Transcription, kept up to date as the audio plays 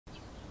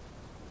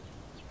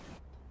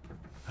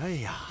哎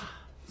呀，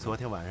昨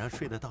天晚上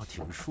睡得倒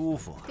挺舒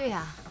服。对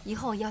呀，以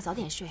后也要早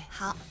点睡。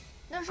好，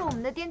那是我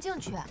们的电竞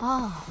区。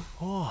哦，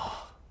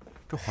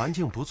这环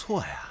境不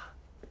错呀，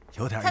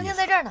有点意思。餐厅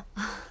在这儿呢。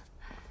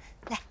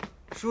来，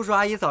叔叔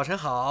阿姨早晨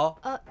好。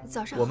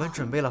早上好。我们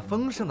准备了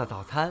丰盛的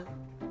早餐，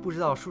不知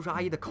道叔叔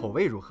阿姨的口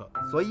味如何，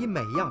所以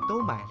每一样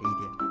都买了一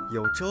点，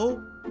有粥、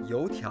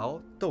油条、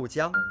豆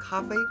浆、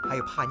咖啡，还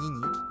有帕尼尼，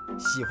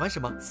喜欢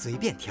什么随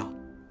便挑。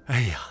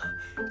哎呀，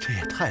这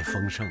也太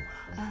丰盛了。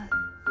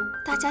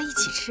大家一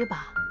起吃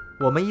吧。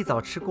我们一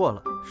早吃过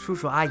了，叔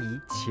叔阿姨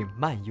请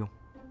慢用。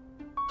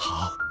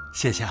好，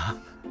谢谢啊。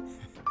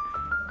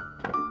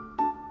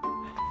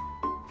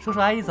叔叔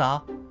阿姨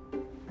早。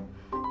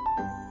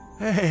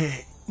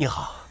哎，你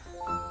好。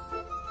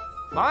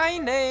My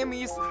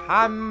name is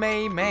韩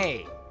美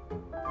美。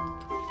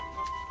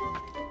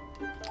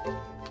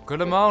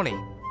Good morning。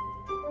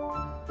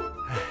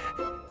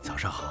早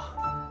上好。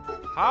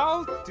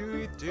How do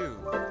you do？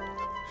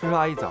 叔叔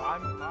阿姨早。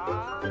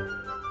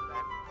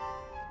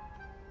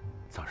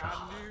早上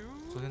好。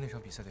昨天那场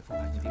比赛得复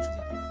盘，你定时间。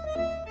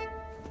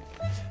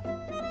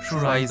叔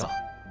叔阿姨早。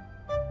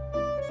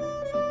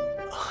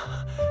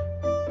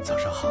早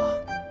上好。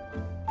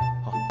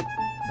好，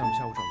那我们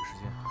下午找个时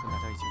间跟大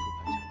家一起复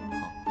盘一下。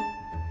好。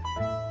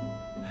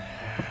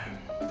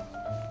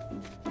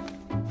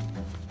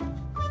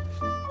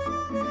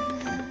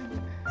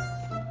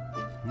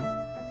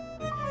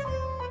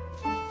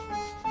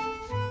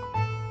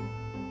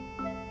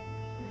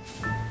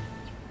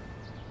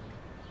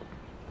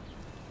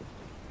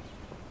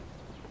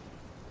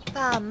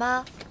爸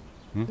妈，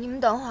你们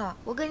等会儿，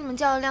我给你们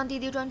叫了辆滴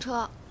滴专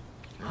车，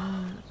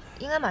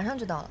应该马上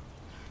就到了。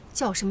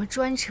叫什么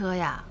专车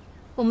呀？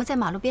我们在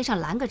马路边上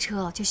拦个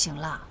车就行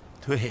了。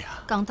对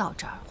呀，刚到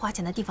这儿，花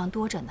钱的地方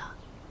多着呢，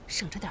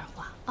省着点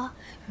花啊。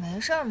没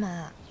事儿，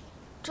妈，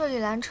这里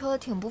拦车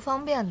挺不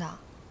方便的，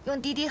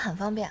用滴滴很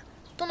方便，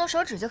动动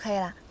手指就可以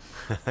了。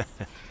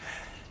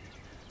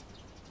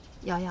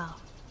瑶瑶，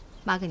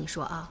妈跟你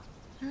说啊，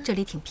这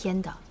里挺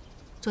偏的，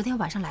昨天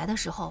晚上来的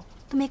时候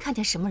都没看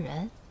见什么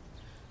人。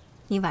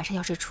你晚上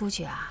要是出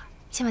去啊，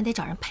千万得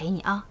找人陪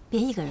你啊，别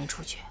一个人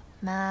出去。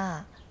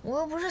妈，我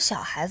又不是小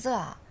孩子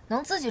了，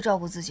能自己照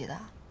顾自己的。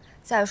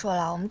再说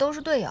了，我们都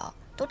是队友，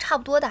都差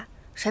不多大，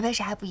谁陪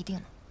谁还不一定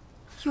呢。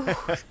哟，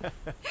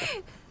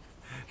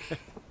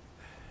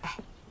哎，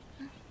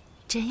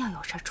真要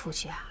有事出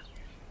去啊，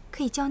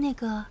可以叫那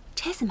个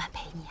Chessman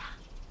陪你啊。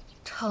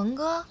成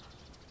哥，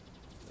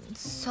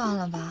算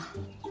了吧。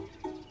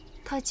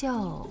他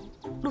叫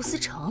陆思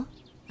成，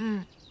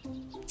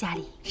家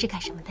里是干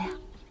什么的呀？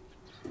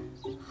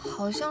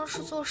好像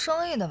是做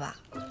生意的吧。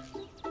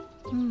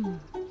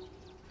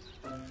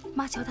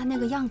妈瞧他那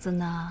个样子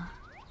呢，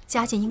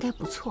家境应该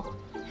不错，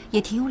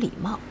也挺有礼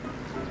貌，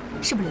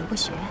是不是留过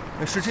学？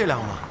是这辆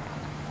吗？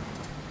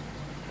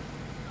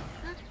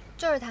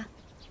就是他。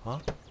啊？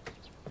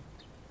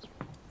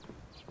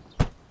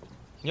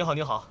您好，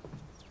您好，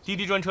滴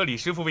滴专车李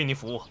师傅为您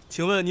服务，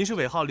请问您是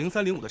尾号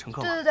0305的乘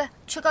客吗？对对对，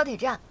去高铁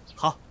站。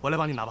好，我来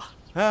帮您拿吧。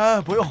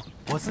哎，不用，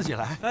我自己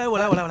来。哎，我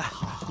来。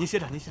好，您歇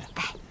着，您歇着。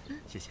哎，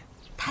谢谢。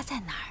他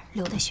在哪儿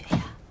留的学呀？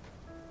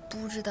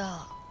不知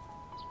道。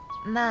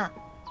妈，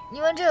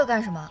你问这个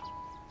干什么？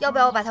要不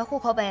要我把他户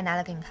口本也拿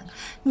来给你看看？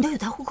你都有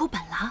他户口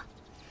本了？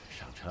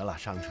上车了，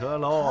上车好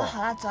喽！了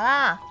好了，走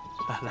啦。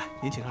来，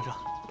您请上车。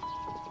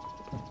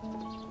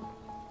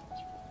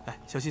哎，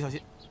小心小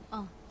心。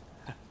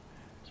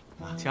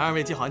请二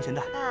位系好安全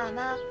带。爸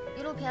妈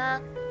一路平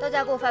安，到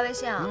家给我发微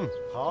信啊。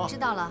好，知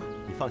道了。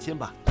你放心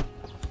吧。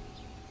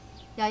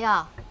瑶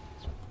瑶，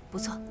不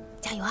错，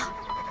加油啊！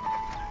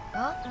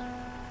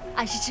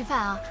按时吃饭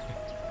啊！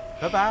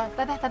拜拜。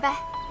拜拜拜拜。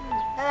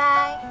拜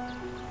拜。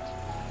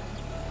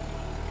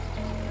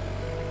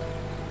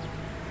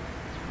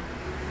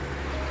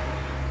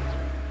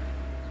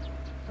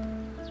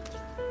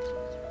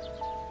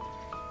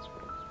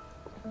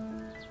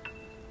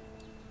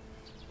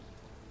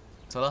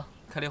走了，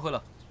开例会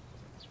了。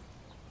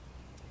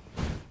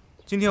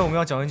今天我们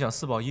要讲一讲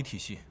4保1体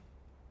系。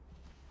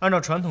按照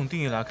传统定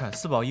义来看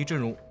，4保1阵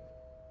容。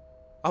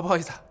不好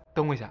意思，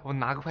等我一下，我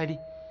拿个快递。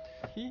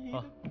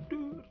好，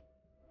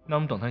那我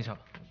们等他一下吧。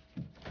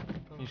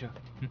医生，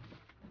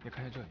你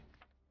看一下这里，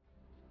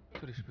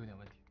这里是不是有点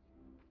问题？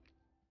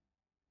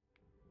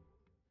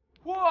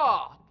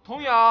哇，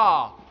童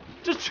谣，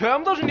这全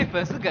部都是你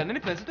粉丝给的，你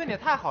粉丝对你也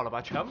太好了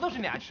吧？全部都是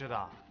你爱吃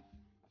的。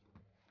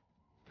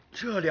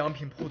这良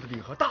品铺子礼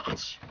盒大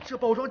气，这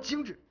包装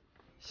精致，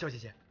小姐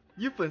姐，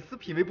你粉丝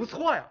品味不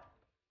错呀。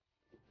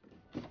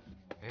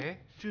哎，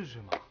这是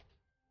什么？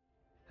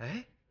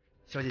哎，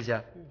小姐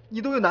姐，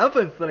你都有男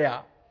粉丝了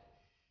呀？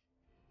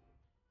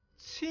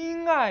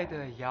亲爱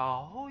的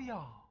瑶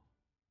瑶，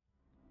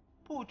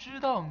不知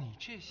道你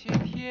这些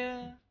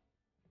天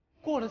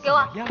过得怎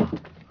么样？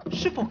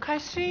是否开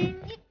心？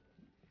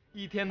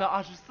一天的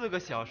24个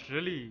小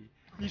时里，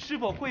你是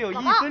否会有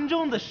1分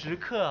钟的时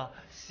刻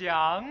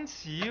想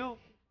起哦？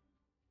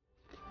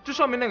这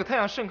上面那个太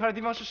阳盛开的地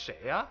方是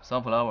谁呀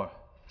？Sunflower，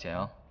简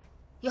阳。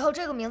以后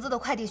这个名字的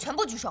快递全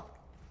部拒收。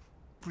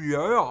别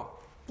呀，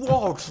多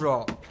好吃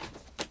啊！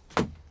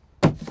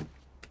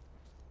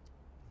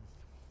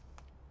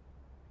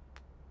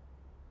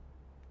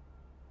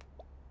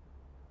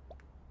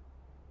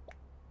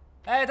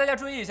哎，大家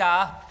注意一下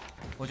啊！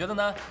我觉得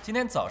呢，今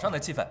天早上的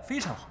气氛非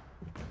常好。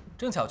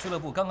正巧俱乐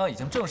部刚刚已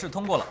经正式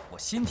通过了我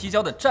新提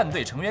交的战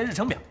队成员日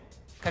程表，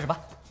开始吧。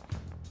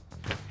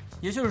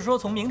也就是说，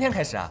从明天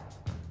开始啊，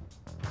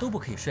都不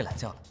可以睡懒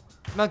觉了。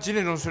那几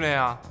点钟训练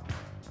呀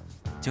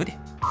？9点。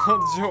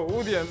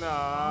9点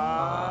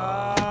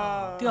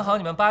呢？定好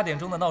你们8点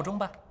钟的闹钟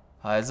吧。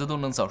孩子都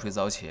能早睡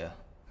早起，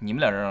你们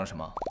俩嚷嚷什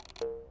么？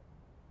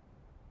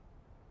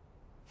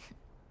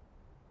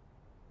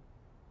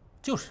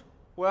就是。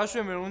我要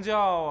睡美容觉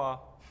啊！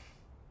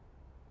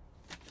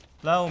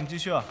来，我们继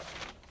续啊。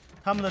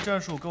他们的战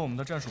术跟我们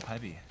的战术排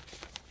比。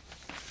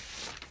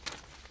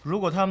如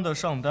果他们的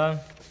上单，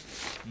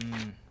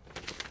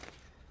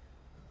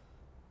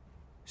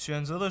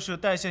选择的是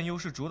带线优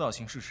势主导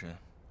型式神，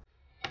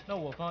那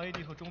我方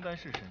AD 和中单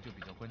式神就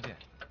比较关键，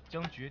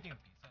将决定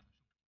比赛的胜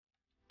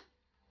负。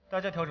大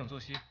家调整作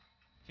息，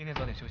今天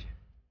早点休息。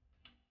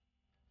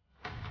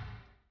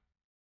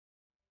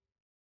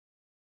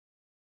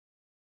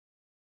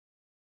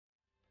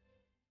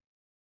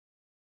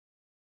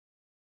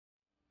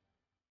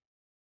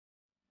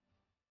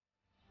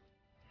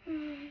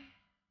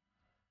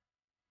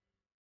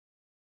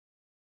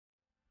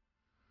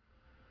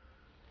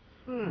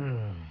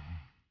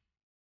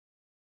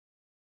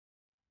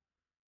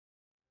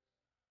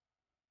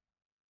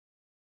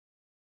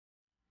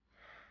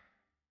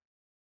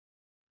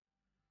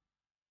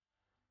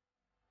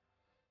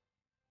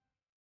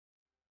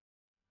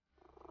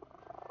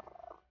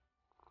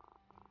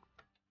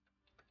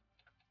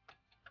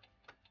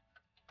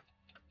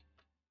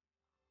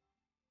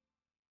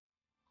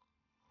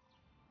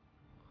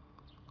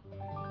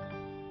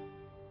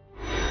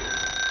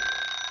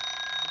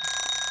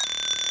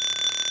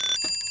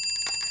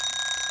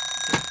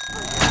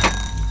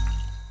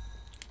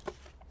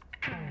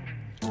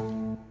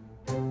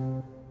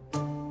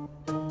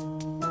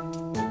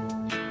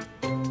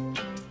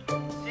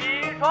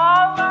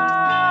床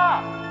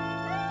了，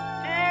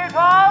起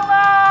床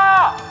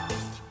了，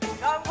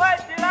赶快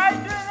起来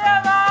训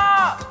练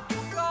了！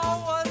让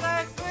我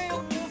再睡5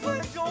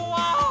分钟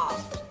啊！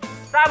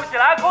再不起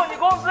来扣你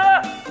工资！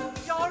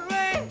小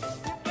瑞，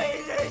你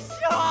没人性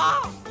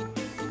啊！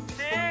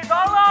起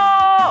床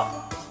喽！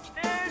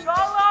起床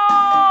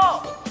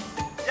喽！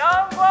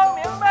阳光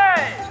明媚，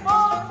风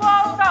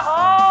光大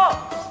好，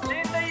新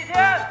的一天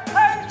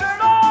开始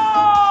喽！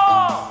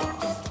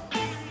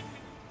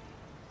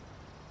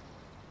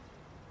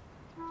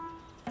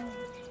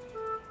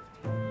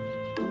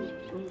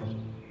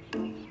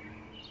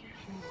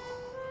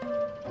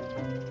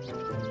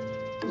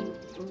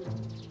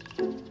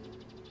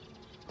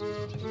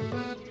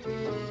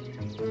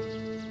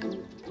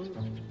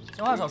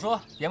闲话少说，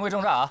言归正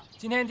传啊。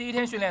今天第1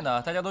天训练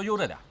呢，大家都悠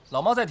着点。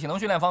老猫在体能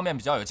训练方面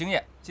比较有经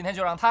验，今天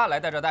就让他来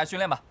带着大家训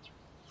练吧。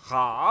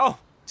好，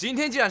今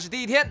天既然是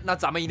第1天，那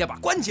咱们一定要把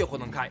关节活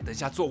动开，等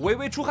下做微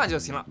微出汗就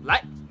行了。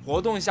来，活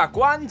动一下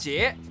关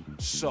节、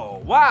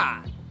手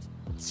腕、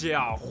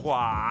脚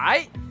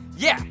踝，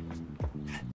耶！